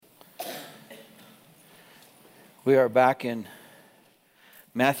We are back in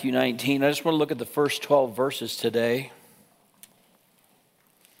Matthew 19. I just want to look at the first 12 verses today.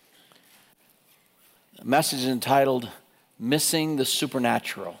 The message is entitled, Missing the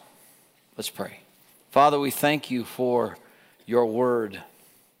Supernatural. Let's pray. Father, we thank you for your word.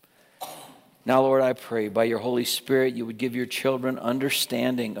 Now, Lord, I pray by your Holy Spirit you would give your children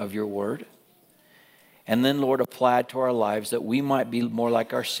understanding of your word. And then, Lord, apply it to our lives that we might be more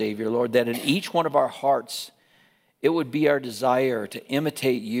like our Savior. Lord, that in each one of our hearts it would be our desire to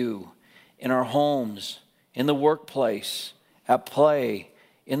imitate you in our homes, in the workplace, at play,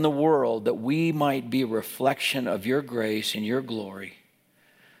 in the world, that we might be a reflection of your grace and your glory,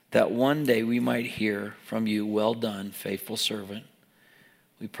 that one day we might hear from you, well done, faithful servant.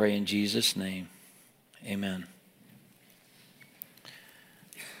 We pray in Jesus' name, amen.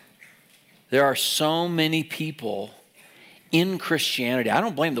 There are so many people in Christianity. I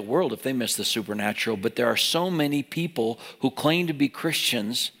don't blame the world if they miss the supernatural, but there are so many people who claim to be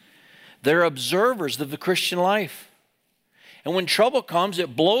Christians that are observers of the Christian life. And when trouble comes,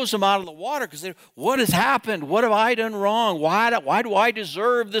 it blows them out of the water because what has happened? What have I done wrong? Why do I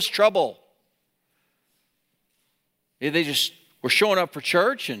deserve this trouble? They just were showing up for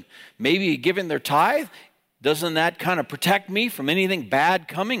church and maybe giving their tithe. Doesn't that kind of protect me from anything bad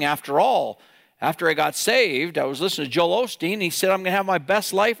coming? After all, after I got saved, I was listening to Joel Osteen, and he said, I'm going to have my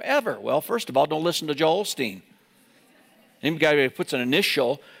best life ever. Well, first of all, don't listen to Joel Osteen. Any guy who puts an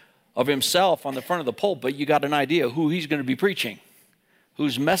initial of himself on the front of the pulpit, you got an idea who he's going to be preaching,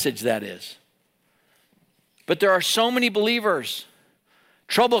 whose message that is. But there are so many believers.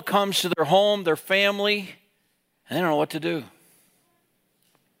 Trouble comes to their home, their family, and they don't know what to do.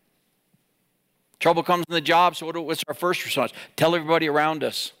 Trouble comes in the job, so what's our first response? Tell everybody around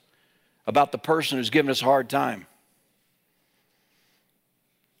us about the person who's giving us a hard time.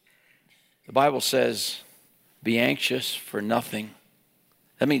 The Bible says, be anxious for nothing.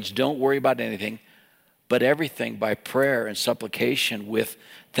 That means don't worry about anything, but everything by prayer and supplication with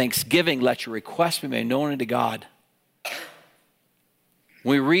thanksgiving, let your requests be made known unto God.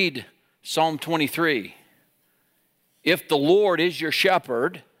 We read Psalm 23. If the Lord is your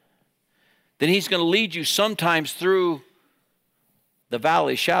shepherd, then he's going to lead you sometimes through the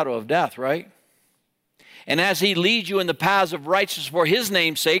valley shadow of death, right? And as he leads you in the paths of righteousness for his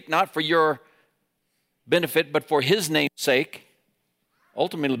name's sake, not for your benefit, but for his name's sake,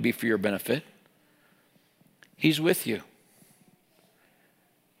 ultimately it'll be for your benefit, he's with you.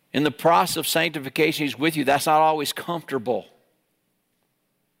 In the process of sanctification, he's with you. That's not always comfortable.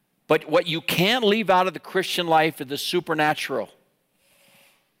 But what you can't leave out of the Christian life is the supernatural.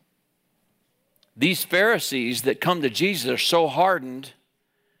 These Pharisees that come to Jesus are so hardened,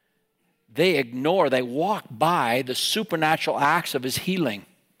 they walk by the supernatural acts of his healing.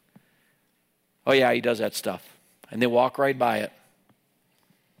 Oh yeah, he does that stuff. And they walk right by it.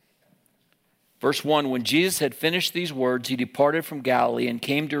 Verse 1, when Jesus had finished these words, he departed from Galilee and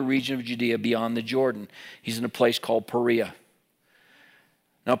came to a region of Judea beyond the Jordan. He's in a place called Perea.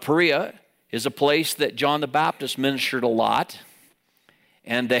 Now Perea is a place that John the Baptist ministered a lot.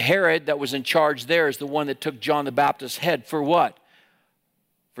 And the Herod that was in charge there is the one that took John the Baptist's head. For what?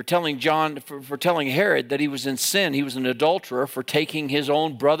 For telling Herod that he was in sin. He was an adulterer for taking his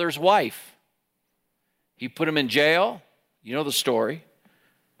own brother's wife. He put him in jail. You know the story.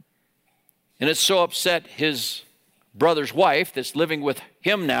 And it so upset his brother's wife that's living with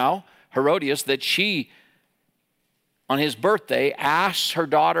him now, Herodias, that she, on his birthday, asks her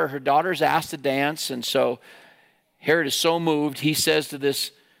daughter's asked to dance, and so Herod is so moved, he says to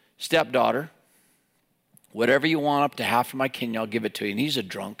this stepdaughter, whatever you want up to half of my kingdom, I'll give it to you. And he's a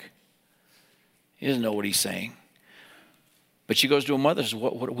drunk. He doesn't know what he's saying. But she goes to her mother and says,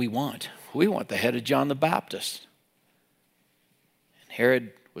 what do we want? We want the head of John the Baptist. And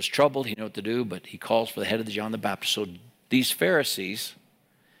Herod was troubled. He didn't know what to do, but he calls for the head of John the Baptist. So these Pharisees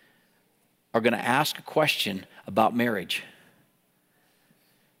are going to ask a question about marriage.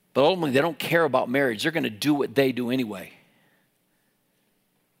 But ultimately, they don't care about marriage. They're going to do what they do anyway.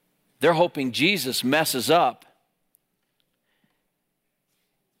 They're hoping Jesus messes up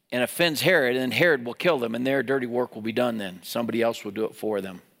and offends Herod, and then Herod will kill them, and their dirty work will be done then. Somebody else will do it for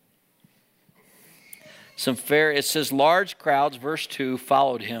them. It says, large crowds, verse 2,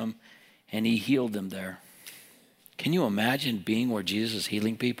 followed him, and he healed them there. Can you imagine being where Jesus is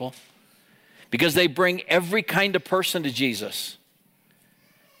healing people? Because they bring every kind of person to Jesus.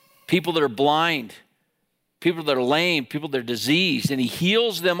 People that are blind, people that are lame, people that are diseased, and he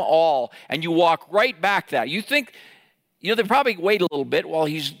heals them all. And you walk right back that. You think, they probably wait a little bit while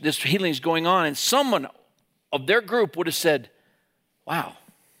this healing is going on, and someone of their group would have said, wow,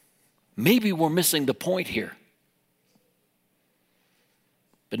 maybe we're missing the point here.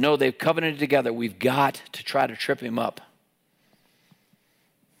 But no, they've covenanted together. We've got to try to trip him up.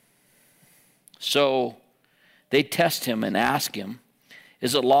 So they test him and ask him,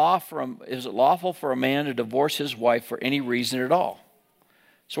 is it lawful for a man to divorce his wife for any reason at all?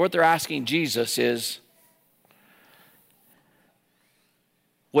 So what they're asking Jesus is,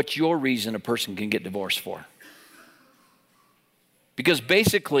 what's your reason a person can get divorced for? Because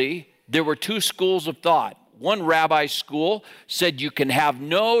basically, there were two schools of thought. One rabbi school said you can have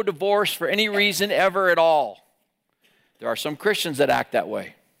no divorce for any reason ever at all. There are some Christians that act that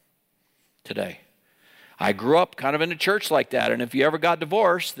way today. I grew up kind of in a church like that, and if you ever got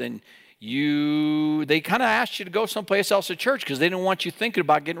divorced, then they kind of asked you to go someplace else at church because they didn't want you thinking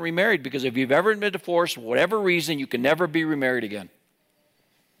about getting remarried, because if you've ever been divorced, for whatever reason, you can never be remarried again,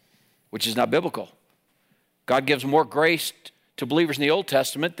 which is not biblical. God gives more grace to believers in the Old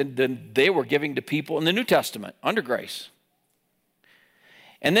Testament than they were giving to people in the New Testament under grace.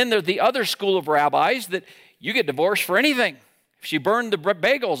 And then there's the other school of rabbis that you get divorced for anything. If she burned the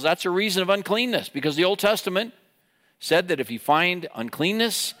bagels, that's a reason of uncleanness, because the Old Testament said that if you find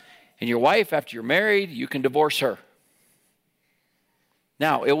uncleanness in your wife after you're married, you can divorce her.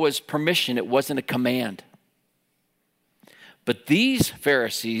 Now, it was permission, it wasn't a command. But these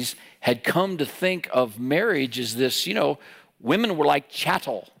Pharisees had come to think of marriage as this, women were like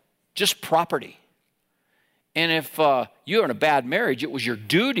chattel, just property. And if you're in a bad marriage, it was your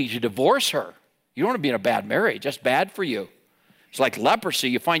duty to divorce her. You don't want to be in a bad marriage. That's bad for you. It's like leprosy.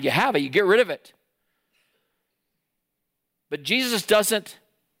 You find you have it, you get rid of it. But Jesus doesn't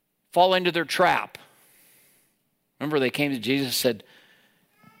fall into their trap. Remember, they came to Jesus and said,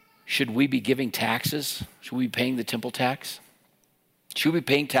 should we be giving taxes? Should we be paying the temple tax? Should we be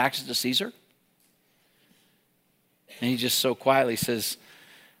paying taxes to Caesar? And he just so quietly says,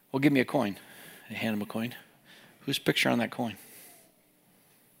 well, give me a coin. They hand him a coin. Whose picture on that coin?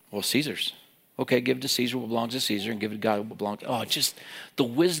 Well, Caesar's. Okay, give it to Caesar what belongs to Caesar, and give it to God what belongs to... Oh, just the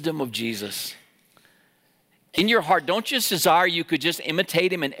wisdom of Jesus. In your heart, don't you just desire you could just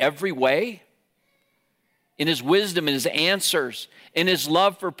imitate him in every way? In his wisdom, in his answers, in his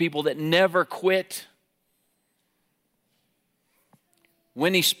love for people that never quit.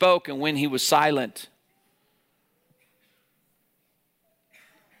 When he spoke and when he was silent.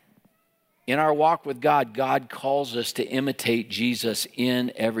 In our walk with God, God calls us to imitate Jesus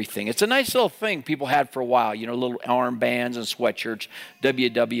in everything. It's a nice little thing people had for a while, little armbands and sweatshirts,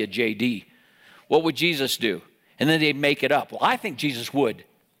 WWJD. What would Jesus do? And then they'd make it up. Well, I think Jesus would.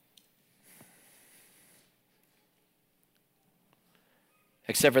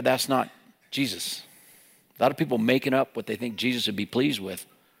 Except for that's not Jesus. A lot of people making up what they think Jesus would be pleased with.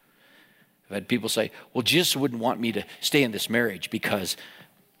 I've had people say, well, Jesus wouldn't want me to stay in this marriage because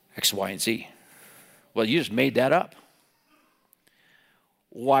X, Y, and Z. Well, you just made that up.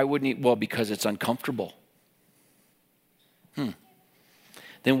 Why wouldn't he? Well, because it's uncomfortable.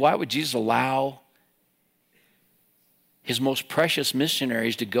 Then why would Jesus allow his most precious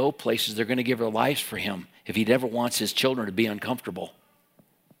missionaries to go places they're going to give their lives for him if he ever wants his children to be uncomfortable?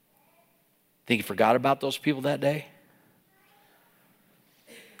 Think he forgot about those people that day?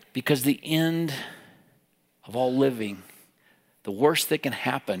 Because the end of all living, the worst that can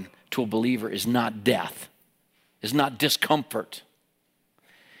happen to a believer is not death, is not discomfort.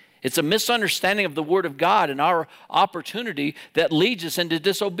 It's a misunderstanding of the Word of God and our opportunity that leads us into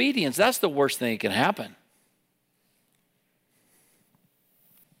disobedience. That's the worst thing that can happen.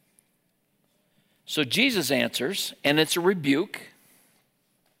 So Jesus answers, and it's a rebuke.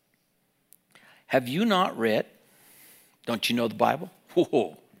 Have you not read? Don't you know the Bible?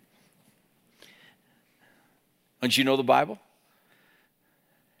 Whoa. Don't you know the Bible?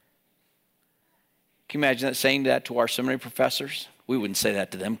 Can you imagine that, saying that to our seminary professors? We wouldn't say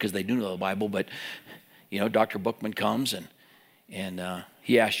that to them because they do know the Bible, but Dr. Bookman comes and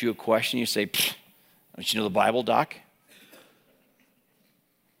he asks you a question. You say, don't you know the Bible, Doc?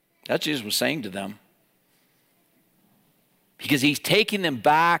 That's what Jesus was saying to them. Because he's taking them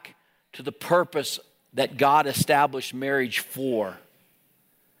back to the purpose that God established marriage for.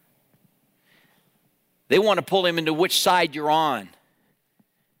 They want to pull him into which side you're on.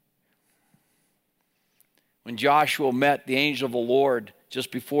 When Joshua met the angel of the Lord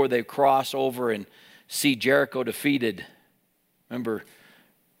just before they cross over and see Jericho defeated, remember,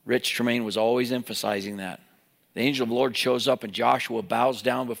 Rich Tremaine was always emphasizing that. The angel of the Lord shows up and Joshua bows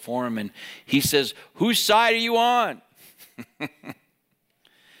down before him and he says, whose side are you on? He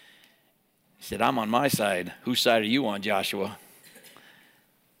said, I'm on my side. Whose side are you on, Joshua?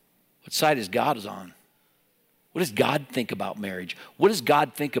 What side is God on? What does God think about marriage? What does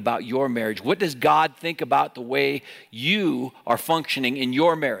God think about your marriage? What does God think about the way you are functioning in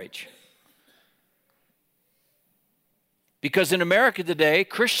your marriage? Because in America today,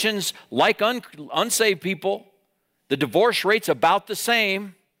 Christians, like unsaved people, the divorce rate's about the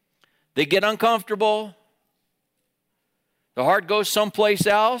same. They get uncomfortable. The heart goes someplace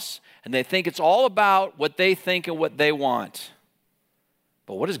else, and they think it's all about what they think and what they want.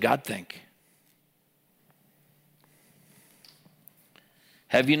 But what does God think?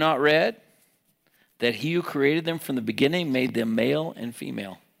 Have you not read that he who created them from the beginning made them male and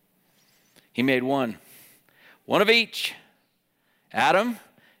female? He made one of each, Adam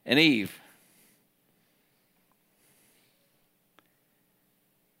and Eve.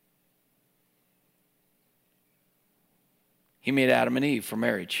 He made Adam and Eve for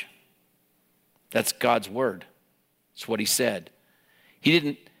marriage. That's God's word. That's what he said. He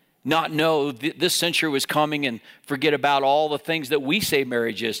didn't not know this century was coming and forget about all the things that we say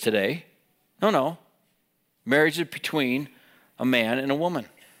marriage is today. No. Marriage is between a man and a woman.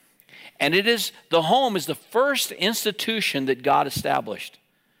 And the home is the first institution that God established.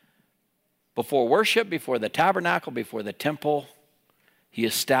 Before worship, before the tabernacle, before the temple, he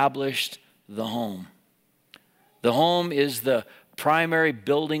established the home. The home is the primary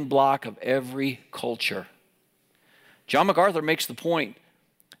building block of every culture. John MacArthur makes the point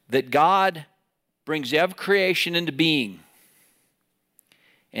that God brings every creation into being.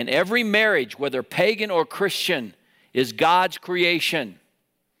 And every marriage, whether pagan or Christian, is God's creation.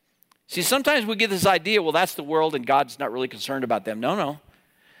 See, sometimes we get this idea, well, that's the world and God's not really concerned about them. No.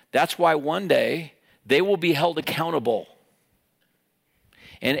 That's why one day they will be held accountable.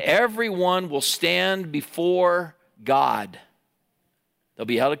 And everyone will stand before God. They'll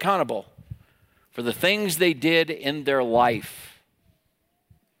be held accountable for the things they did in their life.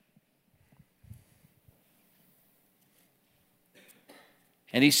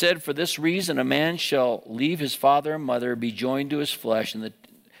 And he said, for this reason, a man shall leave his father and mother, be joined to his flesh, and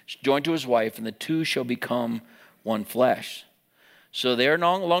joined to his wife, and the two shall become one flesh. So they are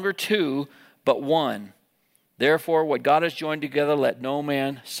no longer two, but one. Therefore, what God has joined together, let no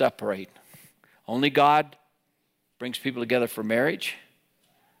man separate. Only God brings people together for marriage,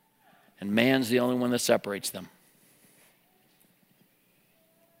 and man's the only one that separates them.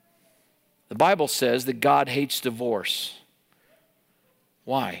 The Bible says that God hates divorce.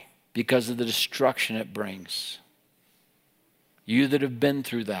 Why? Because of the destruction it brings. You that have been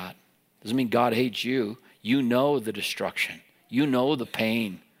through that, doesn't mean God hates you. You know the destruction. You know the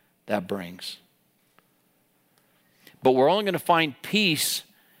pain that brings. But we're only going to find peace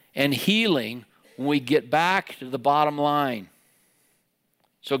and healing when we get back to the bottom line.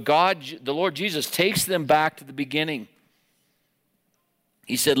 So God, the Lord Jesus, takes them back to the beginning.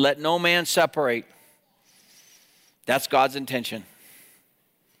 He said, let no man separate. That's God's intention.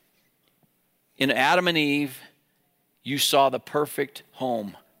 In Adam and Eve, you saw the perfect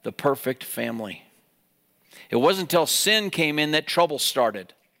home, the perfect family. It wasn't until sin came in that trouble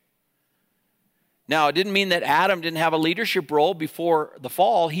started. Now, it didn't mean that Adam didn't have a leadership role before the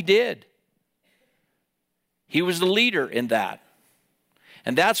fall. He did. He was the leader in that.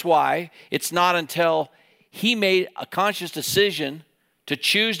 And that's why it's not until he made a conscious decision to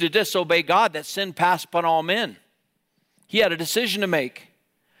choose to disobey God that sin passed upon all men. He had a decision to make.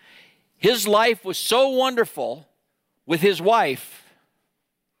 His life was so wonderful with his wife,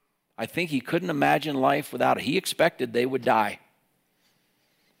 I think he couldn't imagine life without it. He expected they would die.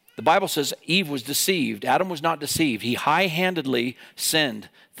 The Bible says Eve was deceived. Adam was not deceived. He high-handedly sinned,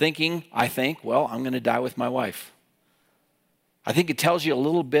 thinking, well, I'm going to die with my wife. I think it tells you a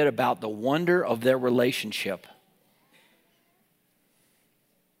little bit about the wonder of their relationship.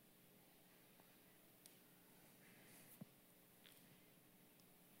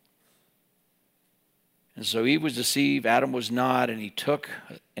 And so Eve was deceived, Adam was not, and he took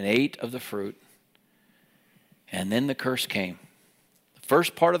and ate of the fruit. And then the curse came. The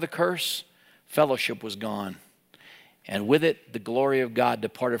first part of the curse, fellowship was gone. And with it, the glory of God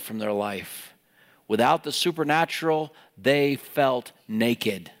departed from their life. Without the supernatural, they felt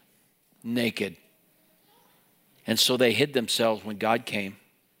naked. Naked. And so they hid themselves when God came.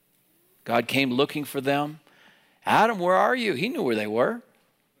 God came looking for them. Adam, where are you? He knew where they were.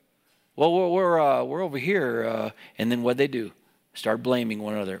 Well, we're over here. And then what'd they do? Start blaming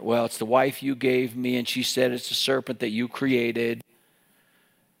one another. Well, it's the wife you gave me, and she said it's the serpent that you created.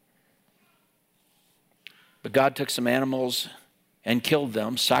 But God took some animals and killed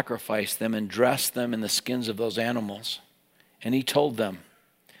them, sacrificed them, and dressed them in the skins of those animals. And he told them,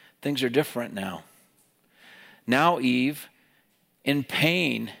 things are different now. Now, Eve, in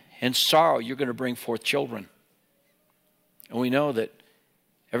pain and sorrow, you're going to bring forth children. And we know that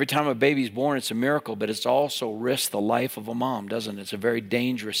every time a baby's born, it's a miracle, but it's also risks the life of a mom, doesn't it? It's a very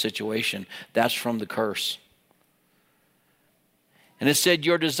dangerous situation. That's from the curse. And it said,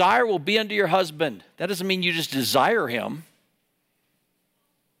 your desire will be unto your husband. That doesn't mean you just desire him.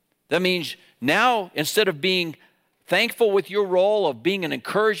 That means now, instead of being thankful with your role of being an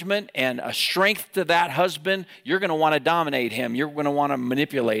encouragement and a strength to that husband, you're going to want to dominate him. You're going to want to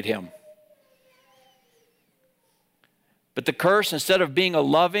manipulate him. But the curse, instead of being a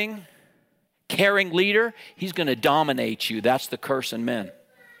loving, caring leader, he's going to dominate you. That's the curse in men.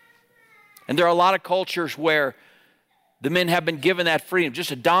 And there are a lot of cultures where the men have been given that freedom just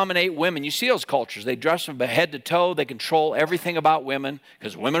to dominate women. You see those cultures. They dress them from head to toe. They control everything about women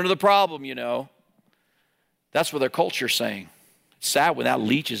because women are the problem, you know. That's what their culture's saying. It's sad when that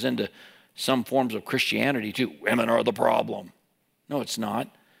leaches into some forms of Christianity too. Women are the problem. No, it's not.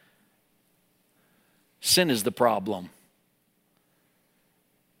 Sin is the problem.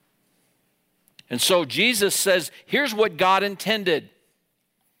 And so Jesus says, here's what God intended.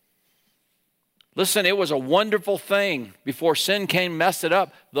 Listen, it was a wonderful thing. Before sin came and messed it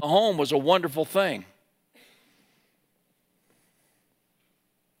up, the home was a wonderful thing.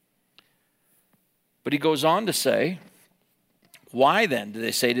 But he goes on to say, why then, do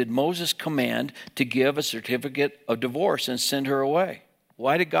they say, did Moses command to give a certificate of divorce and send her away?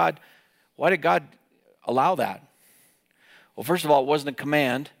 Why did God allow that? Well, first of all, it wasn't a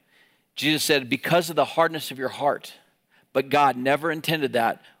command. Jesus said, because of the hardness of your heart. But God never intended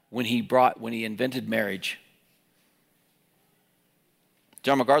that when he invented marriage.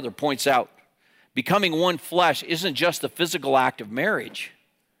 John MacArthur points out, becoming one flesh isn't just the physical act of marriage.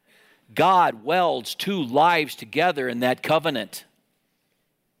 God welds two lives together in that covenant.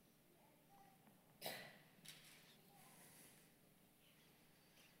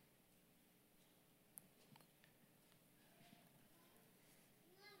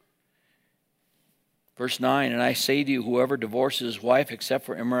 Verse 9, and I say to you, whoever divorces his wife except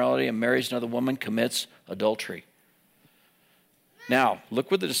for immorality and marries another woman commits adultery. Now,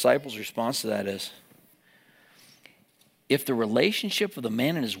 look what the disciples' response to that is. If the relationship of the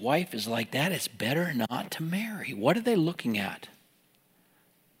man and his wife is like that, it's better not to marry. What are they looking at?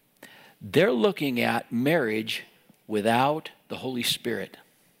 They're looking at marriage without the Holy Spirit.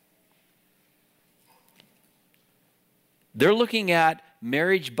 They're looking at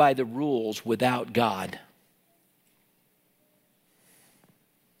marriage by the rules without God.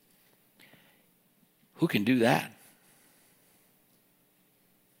 Who can do that?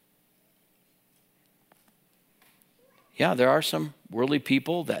 Yeah, there are some worldly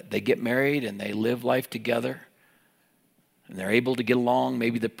people that they get married and they live life together and they're able to get along.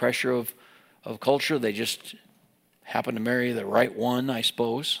 Maybe the pressure of culture, they just happen to marry the right one, I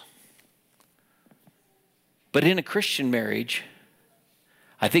suppose. But in a Christian marriage,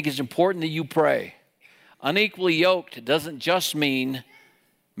 I think it's important that you pray. Unequally yoked doesn't just mean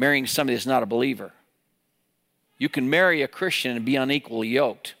marrying somebody that's not a believer. You can marry a Christian and be unequally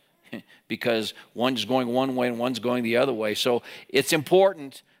yoked because one's going one way and one's going the other way. So it's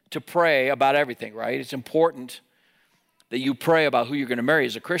important to pray about everything, right? It's important that you pray about who you're going to marry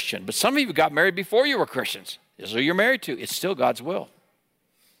as a Christian. But some of you got married before you were Christians. This is who you're married to. It's still God's will.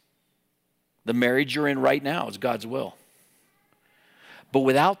 The marriage you're in right now is God's will. But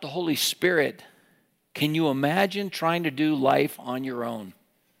without the Holy Spirit, can you imagine trying to do life on your own?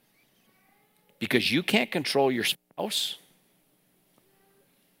 Because you can't control your spouse.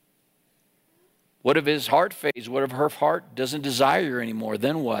 What if his heart fades? What if her heart doesn't desire you anymore?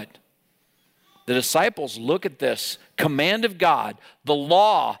 Then what? The disciples look at this command of God, the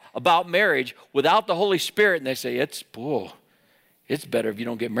law about marriage, without the Holy Spirit, and they say, it's better if you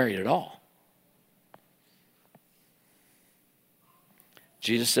don't get married at all.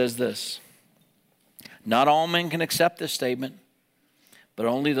 Jesus says this, not all men can accept this statement, but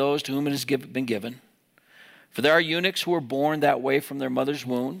only those to whom it has been given. For there are eunuchs who are born that way from their mother's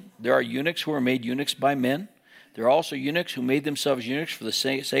womb. There are eunuchs who are made eunuchs by men. There are also eunuchs who made themselves eunuchs for the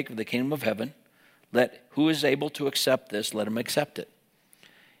sake of the kingdom of heaven. Who is able to accept this, let him accept it.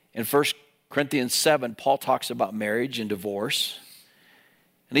 In 1 Corinthians 7, Paul talks about marriage and divorce.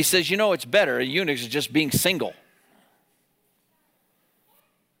 And he says, it's better. A eunuch is just being single.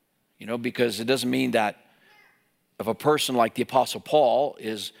 Because it doesn't mean that if a person like the Apostle Paul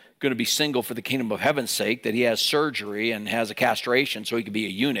is going to be single for the kingdom of heaven's sake, that he has surgery and has a castration so he could be a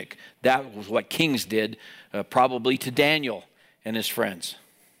eunuch. That was what kings did, probably to Daniel and his friends.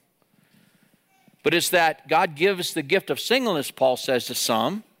 But it's that God gives the gift of singleness, Paul says, to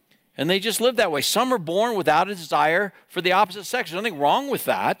some, and they just live that way. Some are born without a desire for the opposite sex. There's nothing wrong with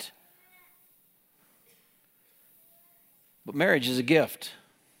that. But marriage is a gift.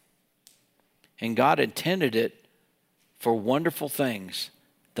 And God intended it for wonderful things.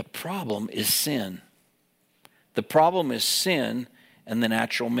 The problem is sin. The problem is sin and the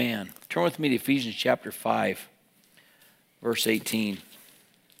natural man. Turn with me to Ephesians chapter 5, verse 18.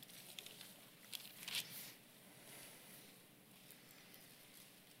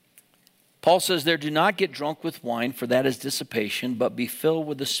 Paul says there, do not get drunk with wine, for that is dissipation, but be filled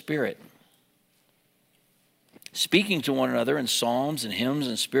with the Spirit, speaking to one another in psalms and hymns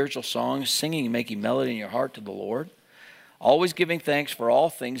and spiritual songs, singing and making melody in your heart to the Lord, always giving thanks for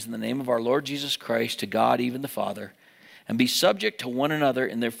all things in the name of our Lord Jesus Christ to God, even the Father, and be subject to one another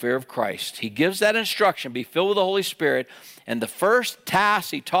in the fear of Christ. He gives that instruction, be filled with the Holy Spirit, and the first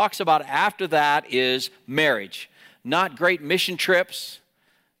task he talks about after that is marriage. Not great mission trips,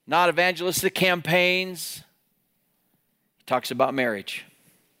 not evangelistic campaigns. He talks about marriage.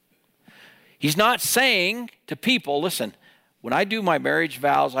 He's not saying to people, listen, when I do my marriage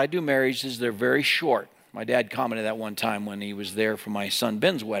vows, I do marriages, they're very short. My dad commented that one time when he was there for my son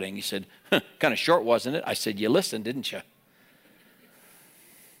Ben's wedding. He said, kind of short, wasn't it? I said, you listened, didn't you?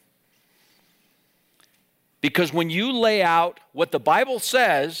 Because when you lay out what the Bible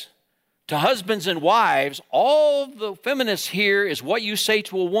says to husbands and wives, all the feminists hear is what you say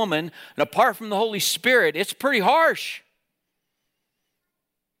to a woman, and apart from the Holy Spirit, it's pretty harsh.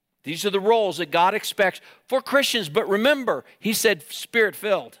 These are the roles that God expects for Christians. But remember, he said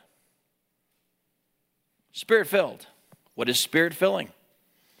Spirit-filled. Spirit-filled. What is Spirit-filling?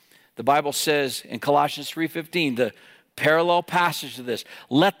 The Bible says in Colossians 3:15, the parallel passage to this,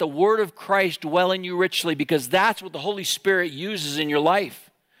 let the word of Christ dwell in you richly, because that's what the Holy Spirit uses in your life.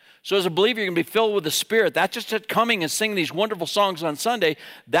 So as a believer, you're going to be filled with the Spirit. That's just coming and singing these wonderful songs on Sunday.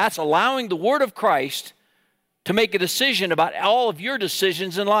 That's allowing the word of Christ to make a decision about all of your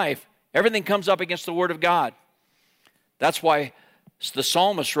decisions in life. Everything comes up against the word of God. That's why the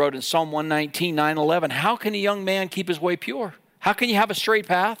psalmist wrote in Psalm 119, 9-11, how can a young man keep his way pure? How can you have a straight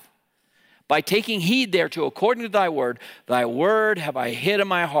path? By taking heed thereto, according to thy word have I hid in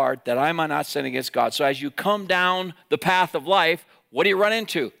my heart, that I might not sin against God. So as you come down the path of life, what do you run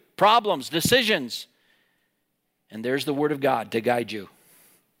into? Problems, decisions. And there's the word of God to guide you.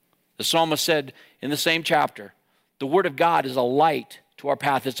 The psalmist said in the same chapter, the word of God is a light to our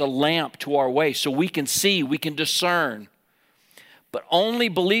path. It's a lamp to our way, so we can see, we can discern. But only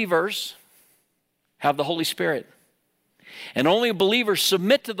believers have the Holy Spirit. And only believers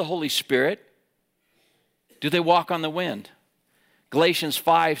submit to the Holy Spirit do they walk on the wind. Galatians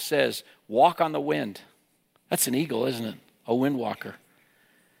 5 says, walk on the wind. That's an eagle, isn't it? A wind walker.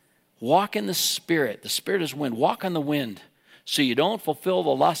 Walk in the Spirit. The Spirit is wind. Walk on the wind so you don't fulfill the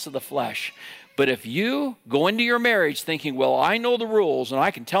lust of the flesh. But if you go into your marriage thinking, well, I know the rules and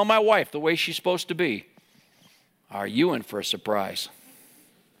I can tell my wife the way she's supposed to be, are you in for a surprise?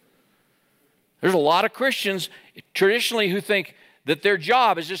 There's a lot of Christians traditionally who think that their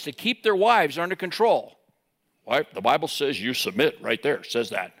job is just to keep their wives under control. Well, the Bible says you submit right there. It says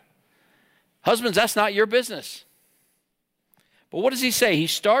that. Husbands, that's not your business. But what does he say? He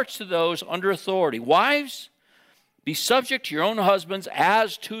starts to those under authority. Wives, be subject to your own husbands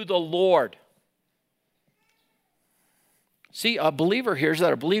as to the Lord. See, a believer hears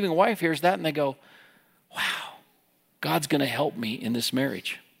that, a believing wife hears that, and they go, wow, God's going to help me in this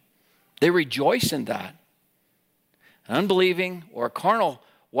marriage. They rejoice in that. An unbelieving or a carnal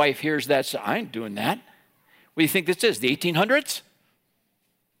wife hears that, says, I ain't doing that. What do you think this is, the 1800s?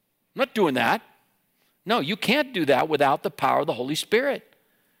 I'm not doing that. No, you can't do that without the power of the Holy Spirit.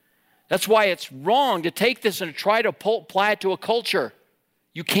 That's why it's wrong to take this and try to apply it to a culture.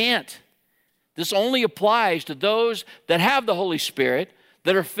 You can't. This only applies to those that have the Holy Spirit,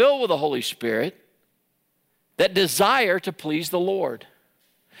 that are filled with the Holy Spirit, that desire to please the Lord.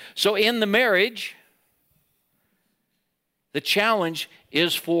 So in the marriage, the challenge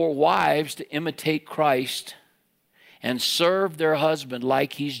is for wives to imitate Christ and serve their husband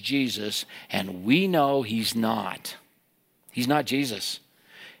like he's Jesus, and we know he's not. He's not Jesus.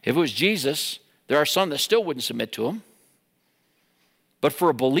 If it was Jesus, there are some that still wouldn't submit to him. But for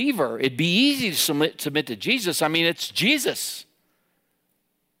a believer, it'd be easy to submit to Jesus. I mean, it's Jesus.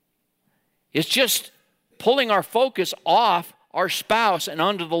 It's just pulling our focus off our spouse and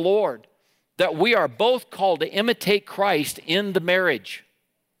onto the Lord, that we are both called to imitate Christ in the marriage.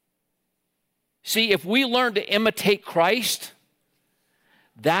 See, if we learn to imitate Christ,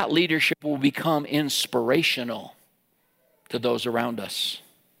 that leadership will become inspirational to those around us.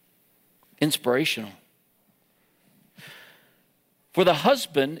 Inspirational. For the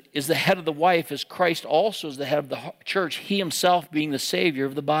husband is the head of the wife, as Christ also is the head of the church, he himself being the Savior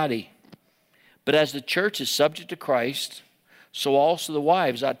of the body. But as the church is subject to Christ, so also the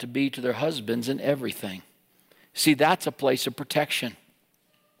wives ought to be to their husbands in everything. See, that's a place of protection.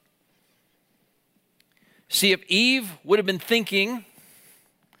 See, if Eve would have been thinking,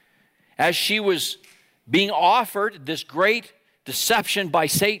 as she was being offered this great deception by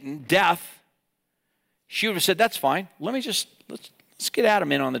Satan, death, she would have said, that's fine. Let's get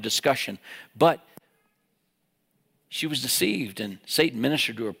Adam in on the discussion. But she was deceived, and Satan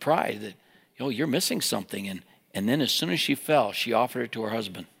ministered to her pride that, you're missing something. And then as soon as she fell, she offered it to her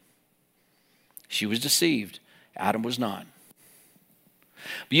husband. She was deceived. Adam was not.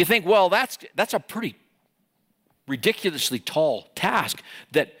 But you think, well, that's a pretty ridiculously tall task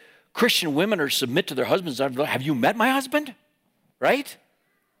that Christian women are to submit to their husbands. Have you met my husband? Right?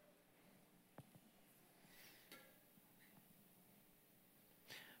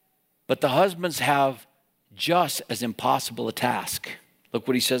 But the husbands have just as impossible a task. Look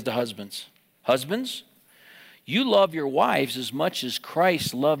what he says to husbands. Husbands, you love your wives as much as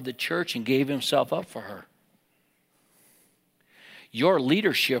Christ loved the church and gave himself up for her. Your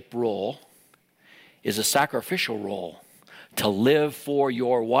leadership role is a sacrificial role to live for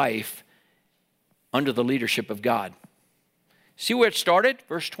your wife under the leadership of God. See where it started?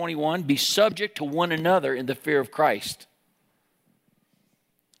 Verse 21, be subject to one another in the fear of Christ.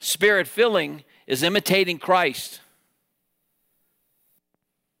 Spirit-filling is imitating Christ.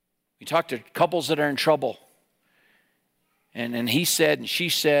 We talk to couples that are in trouble. And he said, and she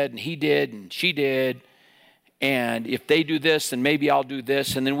said, and he did, and she did. And if they do this, then maybe I'll do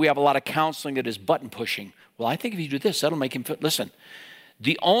this. And then we have a lot of counseling that is button pushing. Well, I think if you do this, that'll make him fit. Listen,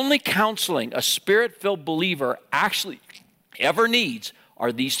 the only counseling a Spirit-filled believer actually ever needs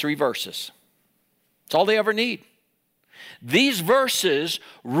are these 3 verses. That's all they ever need. These verses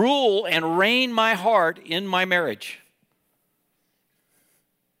rule and reign my heart in my marriage.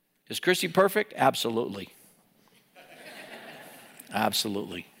 Is Christy perfect? Absolutely.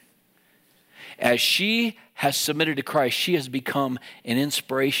 Absolutely. As she has submitted to Christ, she has become an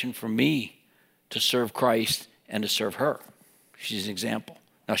inspiration for me to serve Christ and to serve her. She's an example.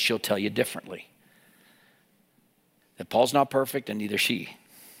 Now, she'll tell you differently. That Paul's not perfect, and neither she.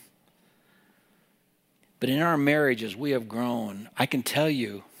 But in our marriages, we have grown. I can tell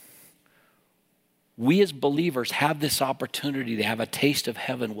you, we as believers have this opportunity to have a taste of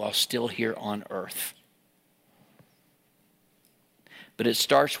heaven while still here on earth. But it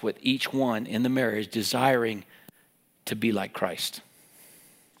starts with each one in the marriage desiring to be like Christ.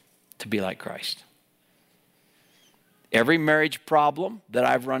 To be like Christ. Every marriage problem that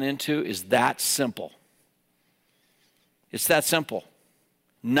I've run into is that simple. It's that simple.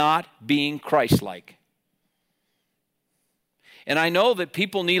 Not being Christ-like. And I know that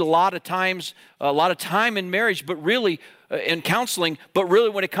people need a lot of time in marriage, but really, in counseling, but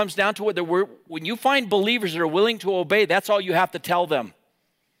really when it comes down to it, when you find believers that are willing to obey, that's all you have to tell them.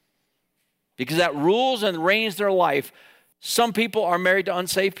 Because that rules and reigns their life. Some people are married to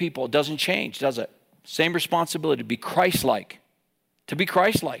unsaved people. It doesn't change, does it? Same responsibility, to be Christ-like. To be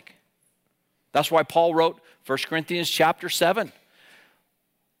Christ-like. That's why Paul wrote 1 Corinthians chapter 7.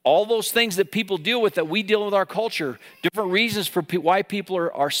 All those things that people deal with, that we deal with our culture, different reasons for why people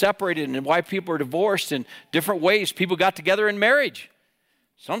are separated and why people are divorced, in different ways people got together in marriage.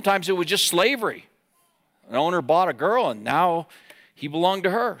 Sometimes it was just slavery. An owner bought a girl and now he belonged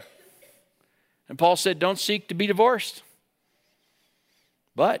to her. And Paul said, don't seek to be divorced.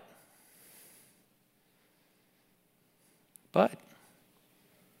 But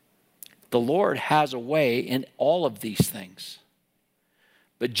the Lord has a way in all of these things.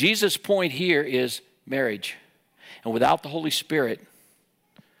 But Jesus' point here is marriage. And without the Holy Spirit,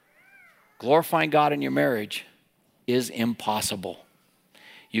 glorifying God in your marriage is impossible.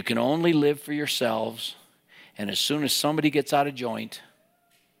 You can only live for yourselves, and as soon as somebody gets out of joint,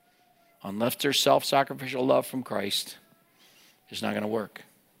 unless there's self-sacrificial love from Christ, it's not going to work.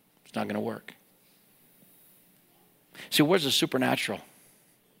 It's not going to work. See, where's the supernatural?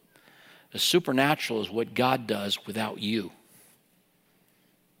 The supernatural is what God does without you.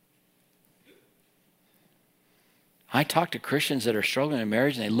 I talk to Christians that are struggling in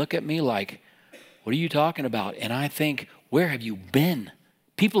marriage, and they look at me like, what are you talking about? And I think, where have you been?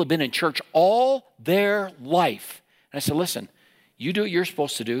 People have been in church all their life. And I said, listen, you do what you're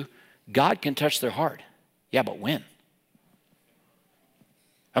supposed to do. God can touch their heart. Yeah, but when?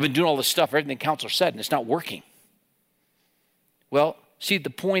 I've been doing all this stuff, everything the counselor said, and it's not working. Well, see, the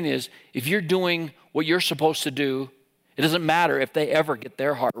point is, if you're doing what you're supposed to do, it doesn't matter if they ever get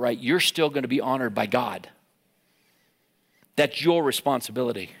their heart right. You're still going to be honored by God. That's your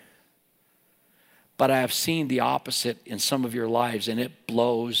responsibility. But I have seen the opposite in some of your lives, and it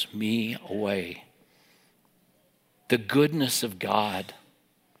blows me away. the goodness of God.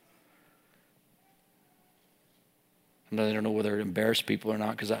 I don't know whether it embarrassed people or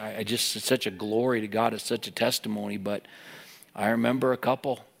not, because it's such a glory to God. It's such a testimony. But I remember a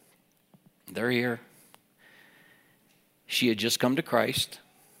couple. They're here. She had just come to Christ.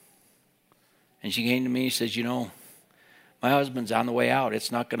 And she came to me and says, my husband's on the way out.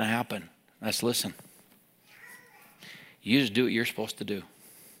 It's not going to happen. I said, listen, you just do what you're supposed to do.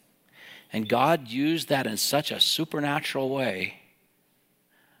 And God used that in such a supernatural way.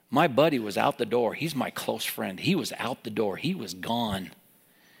 My buddy was out the door. He's my close friend. He was out the door. He was gone.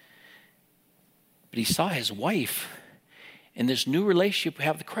 But he saw his wife in this new relationship we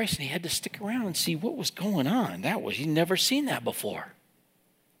have with Christ, and he had to stick around and see what was going on. He'd never seen that before.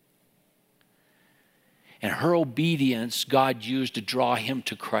 And her obedience, God used to draw him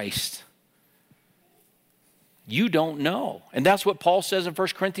to Christ. You don't know. And that's what Paul says in 1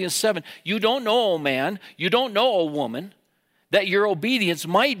 Corinthians 7. You don't know, O man, you don't know, O woman, that your obedience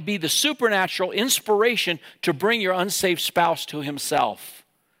might be the supernatural inspiration to bring your unsaved spouse to himself.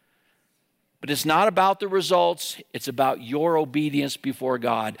 But it's not about the results. It's about your obedience before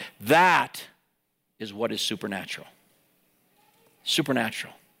God. That is what is supernatural.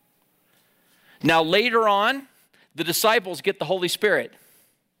 Supernatural. Now later on, the disciples get the Holy Spirit.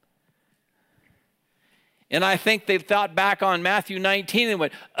 And I think they thought back on Matthew 19 and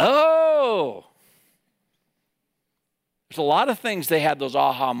went, oh, there's a lot of things they had those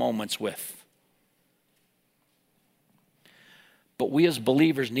aha moments with. But we as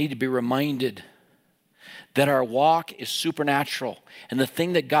believers need to be reminded that our walk is supernatural. And the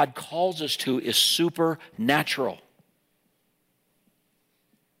thing that God calls us to is supernatural.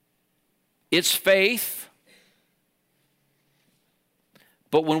 It's faith.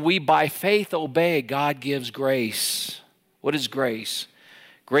 But when we by faith obey, God gives grace. What is grace?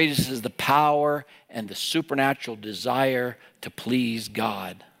 Grace is the power and the supernatural desire to please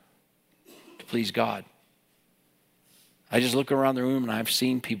God. To please God. I just look around the room and I've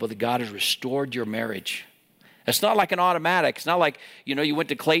seen people that God has restored your marriage. It's not like an automatic. It's not like, you went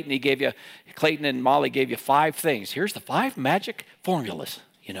to Clayton, Clayton and Molly gave you 5 things. Here's the 5 magic formulas,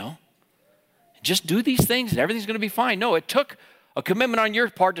 Just do these things and everything's going to be fine. No, it took a commitment on your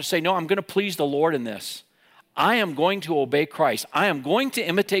part to say, no, I'm going to please the Lord in this. I am going to obey Christ. I am going to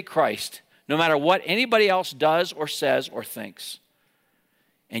imitate Christ no matter what anybody else does or says or thinks.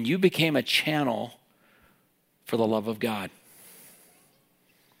 And you became a channel for the love of God.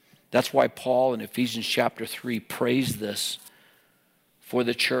 That's why Paul in Ephesians chapter 3 prays this for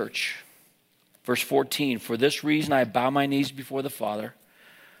the church. Verse 14, for this reason I bow my knees before the Father,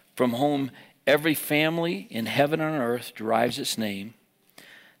 from whom every family in heaven and on earth derives its name,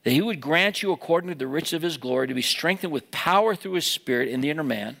 that he would grant you according to the riches of his glory to be strengthened with power through his Spirit in the inner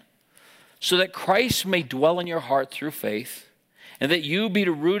man, so that Christ may dwell in your heart through faith, and that you,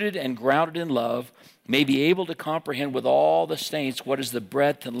 being rooted and grounded in love, may be able to comprehend with all the saints what is the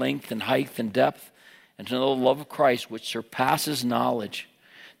breadth and length and height and depth, and to know the love of Christ which surpasses knowledge,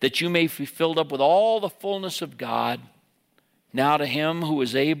 that you may be filled up with all the fullness of God. Now to him who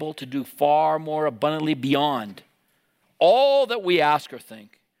is able to do far more abundantly beyond all that we ask or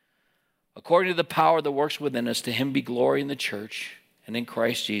think, according to the power that works within us, to him be glory in the church and in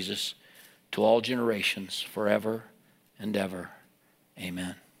Christ Jesus to all generations forever and ever.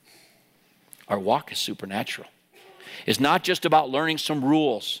 Amen. Our walk is supernatural. It's not just about learning some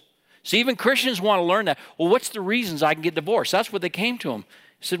rules. See, even Christians want to learn that. Well, what's the reasons I can get divorced? That's what they came to him.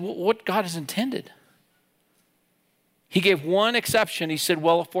 He said, well, what God has intended. He gave one exception. He said,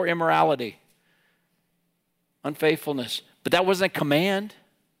 well, for immorality, unfaithfulness. But that wasn't a command.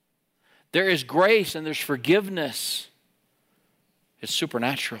 There is grace and there's forgiveness. It's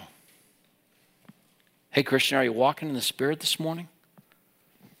supernatural. Hey, Christian, are you walking in the Spirit this morning?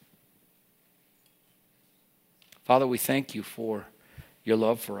 Father, we thank you for your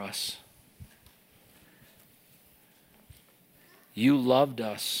love for us. You loved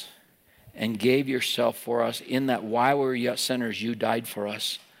us and gave yourself for us in that while we were yet sinners, you died for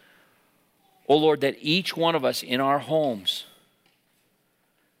us. Oh Lord, that each one of us in our homes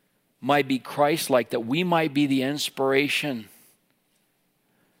might be Christ-like, that we might be the inspiration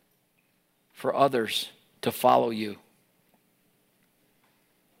for others to follow you.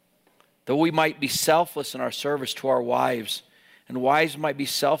 That we might be selfless in our service to our wives, and wives might be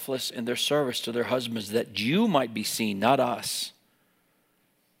selfless in their service to their husbands, that you might be seen, not us.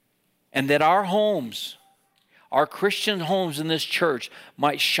 And that our homes, our Christian homes in this church,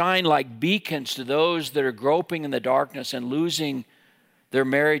 might shine like beacons to those that are groping in the darkness and losing their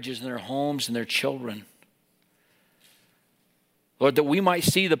marriages and their homes and their children. Lord, that we might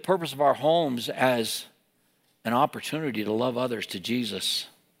see the purpose of our homes as an opportunity to love others to Jesus.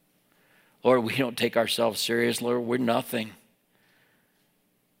 Lord, we don't take ourselves serious. Lord, we're nothing.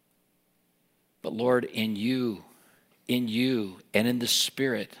 But Lord, in you, and in the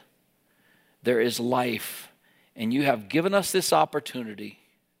Spirit, there is life. And you have given us this opportunity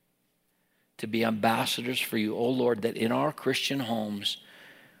to be ambassadors for you. Oh Lord, that in our Christian homes,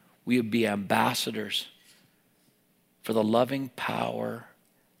 we would be ambassadors for the loving power,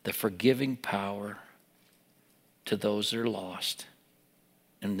 the forgiving power to those that are lost.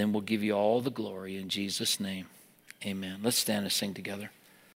 And then we'll give you all the glory in Jesus' name. Amen. Let's stand and sing together.